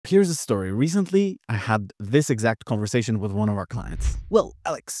here's a story. Recently, I had this exact conversation with one of our clients. Well,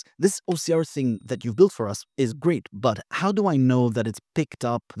 Alex, this OCR thing that you've built for us is great, but how do I know that it's picked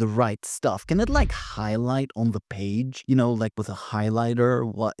up the right stuff? Can it like highlight on the page, you know, like with a highlighter,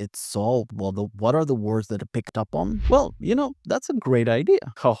 what it saw? Well, what are the words that it picked up on? Well, you know, that's a great idea.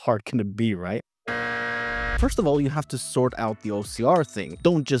 How hard can it be, right? First of all, you have to sort out the OCR thing.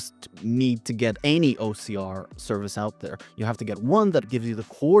 Don't just need to get any OCR service out there. You have to get one that gives you the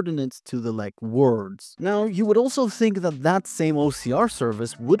coordinates to the like words. Now, you would also think that that same OCR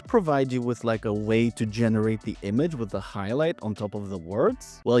service would provide you with like a way to generate the image with the highlight on top of the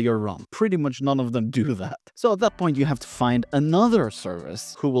words. Well, you're wrong. Pretty much none of them do that. So at that point, you have to find another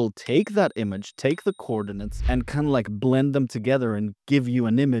service who will take that image, take the coordinates, and kind of like blend them together and give you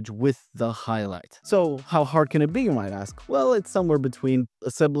an image with the highlight. So how hard can it be, you might ask? Well, it's somewhere between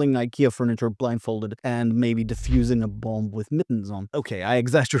assembling IKEA furniture blindfolded and maybe diffusing a bomb with mittens on. Okay, I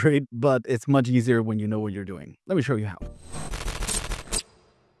exaggerate, but it's much easier when you know what you're doing. Let me show you how.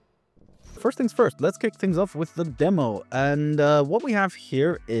 First things first, let's kick things off with the demo. And what we have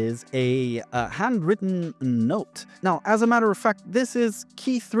here is a handwritten note. Now, as a matter of fact, this is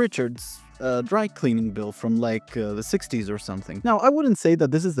Keith Richards' dry cleaning bill from like the 60s or something. Now, I wouldn't say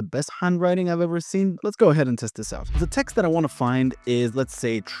that this is the best handwriting I've ever seen. Let's go ahead and test this out. The text that I want to find is, let's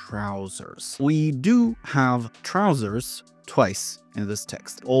say, trousers. We do have trousers twice in this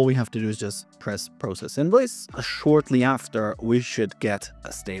text. All we have to do is just press process invoice. Shortly after, we should get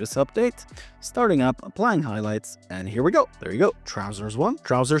a status update, starting up, applying highlights, and here we go. There you go. Trousers 1,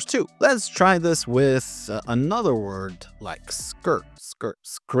 trousers 2. Let's try this with another word like skirt,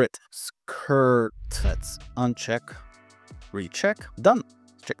 skirt. Let's uncheck, recheck, done.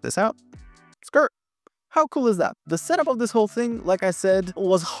 Check this out. Skirt. How cool is that? The setup of this whole thing, like I said,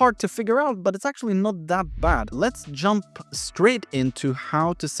 was hard to figure out, but it's actually not that bad. Let's jump straight into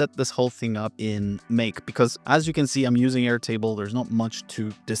how to set this whole thing up in Make, because as you can see, I'm using Airtable. There's not much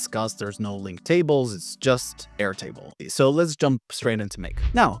to discuss. There's no link tables. It's just Airtable. So let's jump straight into Make.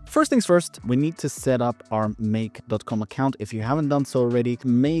 Now, first things first, we need to set up our make.com account. If you haven't done so already,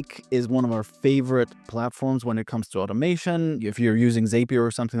 Make is one of our favorite platforms when it comes to automation. If you're using Zapier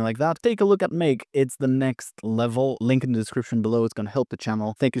or something like that, take a look at Make. It's the next level. Link in the description below. It's going to help the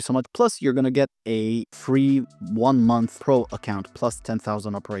channel. Thank you so much. Plus, you're going to get a free 1-month pro account plus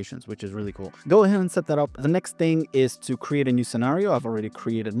 10,000 operations, which is really cool. Go ahead and set that up. The next thing is to create a new scenario. I've already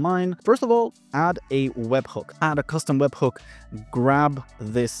created mine. First of all, add a webhook. Add a custom webhook. Grab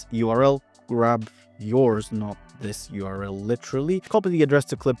this URL. Grab yours, not this URL literally. Copy the address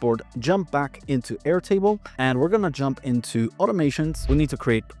to clipboard, jump back into Airtable, and we're gonna jump into automations. We need to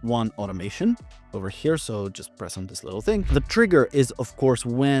create one automation over here, so just press on this little thing. The trigger is, of course,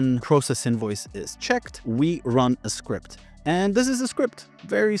 when process invoice is checked, we run a script. And this is a script,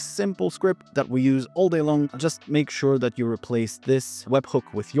 very simple script that we use all day long. Just make sure that you replace this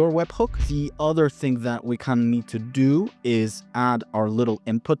webhook with your webhook. The other thing that we kind of need to do is add our little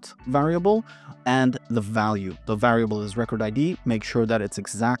input variable and the value. The variable is record ID. Make sure that it's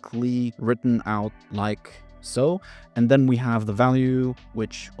exactly written out like so. And then we have the value,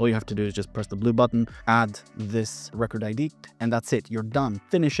 which all you have to do is just press the blue button, add this record ID, and that's it. You're done.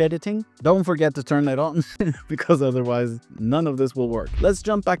 Finish editing. Don't forget to turn it on because otherwise none of this will work. Let's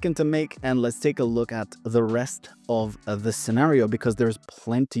jump back into Make and let's take a look at the rest of the scenario because there's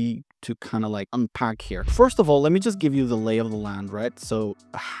plenty to kind of like unpack here. First of all, let me just give you the lay of the land, right? So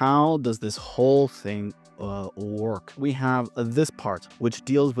how does this whole thing work? We have this part which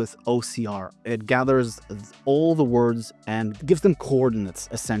deals with OCR. It gathers all the words and gives them coordinates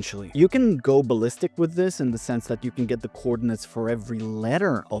essentially. You can go ballistic with this in the sense that you can get the coordinates for every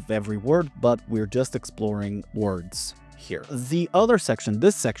letter of every word, but we're just exploring words here. The other section,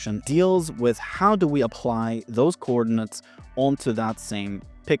 this section, deals with how do we apply those coordinates onto that same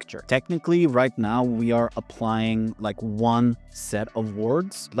picture. Technically, right now, we are applying like one set of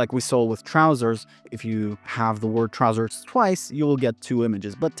words. Like we saw with trousers, if you have the word trousers twice, you will get 2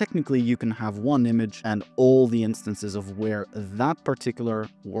 images. But technically, you can have one image and all the instances of where that particular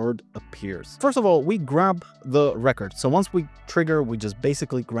word appears. First of all, we grab the record. So once we trigger, we just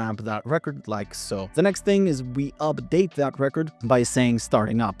basically grab that record like so. The next thing is we update that record by saying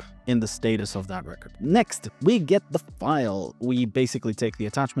starting up. in the status of that record. Next, we get the file. We basically take the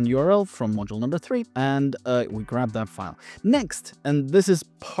attachment URL from module number 3 and we grab that file. Next, and this is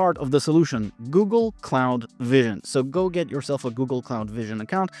part of the solution, Google Cloud Vision. So go get yourself a Google Cloud Vision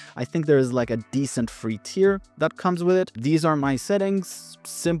account. I think there is like a decent free tier that comes with it. These are my settings,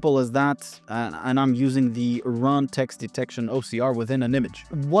 simple as that, and I'm using the run text detection OCR within an image.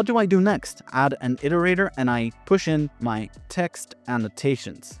 What do I do next? Add an iterator, and I push in my text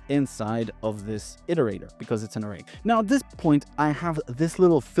annotations inside of this iterator because it's an array. Now at this point, I have this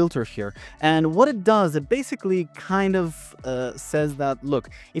little filter here, and what it does, it basically kind of says that, look,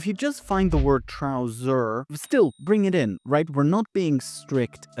 if you just find the word trouser, still bring it in, right? We're not being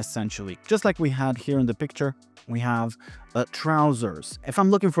strict, essentially. Just like we had here in the picture, we have trousers. If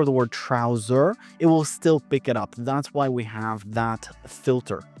I'm looking for the word trouser, it will still pick it up. That's why we have that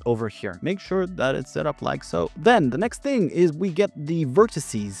filter over here. Make sure that it's set up like so. Then the next thing is we get the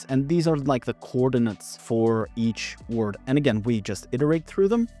vertices, and these are like the coordinates for each word. And again, we just iterate through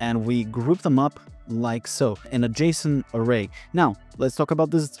them and we group them up like so in a JSON array. Now let's talk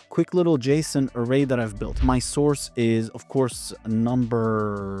about this quick little JSON array that I've built. My source is of course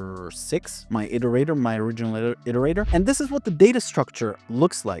number 6, my iterator, my original iterator, and this is what the data structure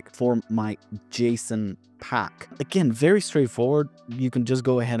looks like for my JSON pack. Again, very straightforward. You can just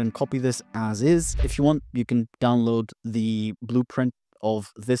go ahead and copy this as is. If you want, you can download the blueprint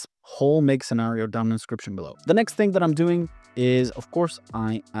of this whole make scenario down in the description below. The next thing that I'm doing is, of course,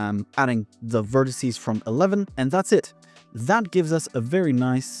 I am adding the vertices from 11, and that's it. That gives us a very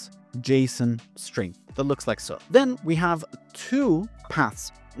nice JSON string that looks like so. Then we have 2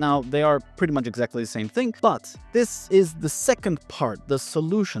 paths. Now, they are pretty much exactly the same thing, but this is the second part, the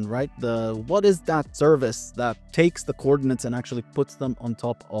solution, right? What is that service that takes the coordinates and actually puts them on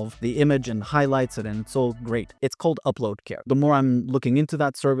top of the image and highlights it, and it's all great. It's called Upload Care. The more I'm looking into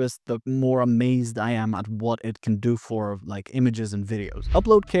that service, the more amazed I am at what it can do for like images and videos.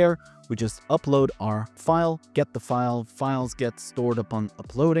 Upload Care, we just upload our file, get the file, files get stored upon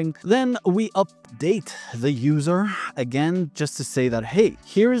uploading. Then we update the user again, just to say that, hey,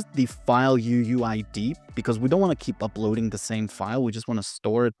 here's the file UUID, because we don't want to keep uploading the same file. We just want to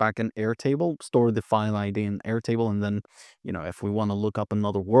store it back in Airtable, store the file ID in Airtable, and then, you know, if we want to look up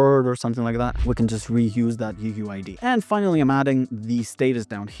another word or something like that, we can just reuse that UUID. And finally, I'm adding the status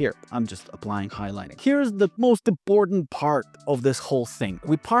down here. I'm just applying highlighting. Here's the most important part of this whole thing.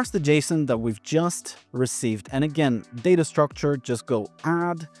 We parse the JSON that we've just received. And again, data structure, just go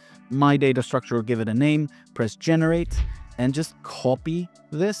add my data structure, give it a name, press generate, and just copy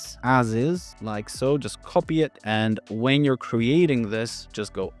this as is, like so. Just copy it, and when you're creating this,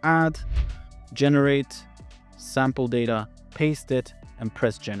 just go add, generate, sample data, paste it, and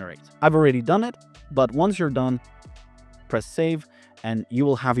press generate. I've already done it, but once you're done, press save, and you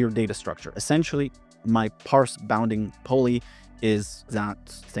will have your data structure. Essentially, my parse bounding poly is that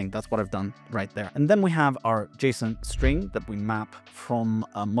thing. That's what I've done right there. And then we have our JSON string that we map from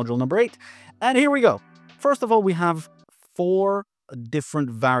module number 8. And here we go. First of all, we have 4 different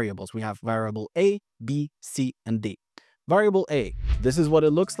variables. We have variable A, B, C, and D. Variable A, this is what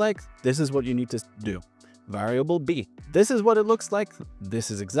it looks like. This is what you need to do. Variable B, this is what it looks like. This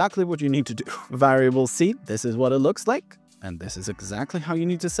is exactly what you need to do. Variable C, this is what it looks like. And this is exactly how you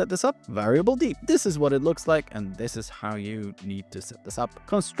need to set this up. Variable D, this is what it looks like, and this is how you need to set this up.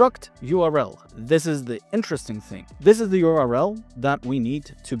 Construct URL. This is the interesting thing. This is the URL that we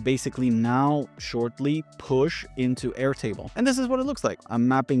need to basically now shortly push into Airtable. And this is what it looks like. I'm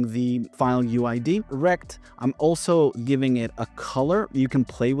mapping the file UID rect. I'm also giving it a color. You can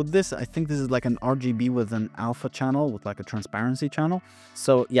play with this. I think this is like an RGB with an alpha channel, with like a transparency channel.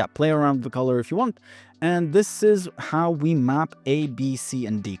 So yeah, play around with the color if you want. And this is how we map A, B, C,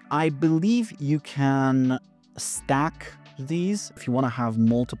 and D. I believe you can stack these if you want to have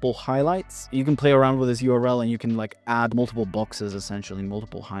multiple highlights. You can play around with this URL and you can like add multiple boxes, essentially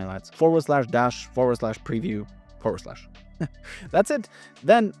multiple highlights. / dash / preview / That's it.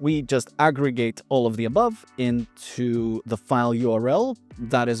 Then we just aggregate all of the above into the file URL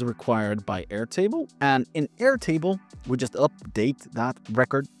that is required by Airtable. And in Airtable, we just update that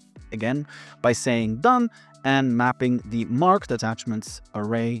record again by saying done and mapping the marked attachments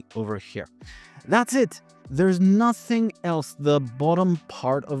array over here. That's it. There's nothing else. The bottom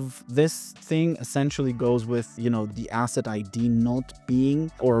part of this thing essentially goes with, you know, the asset ID not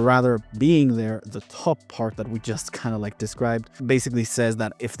being, or rather being there. The top part that we just kind of like described basically says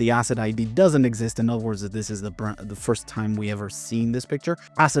that if the asset ID doesn't exist, in other words, that this is the first time we ever seen this picture,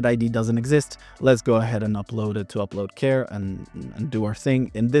 asset ID doesn't exist, let's go ahead and upload it to Upload Care and do our thing.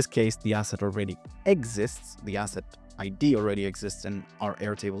 In this case, the asset already exists. The asset ID already exists in our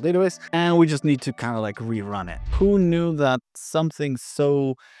Airtable database, and we just need to kind of like rerun it. Who knew that something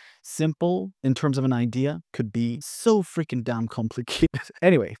so simple in terms of an idea could be so freaking damn complicated?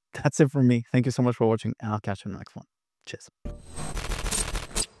 Anyway, that's it from me. Thank you so much for watching, and I'll catch you in the next one. Cheers.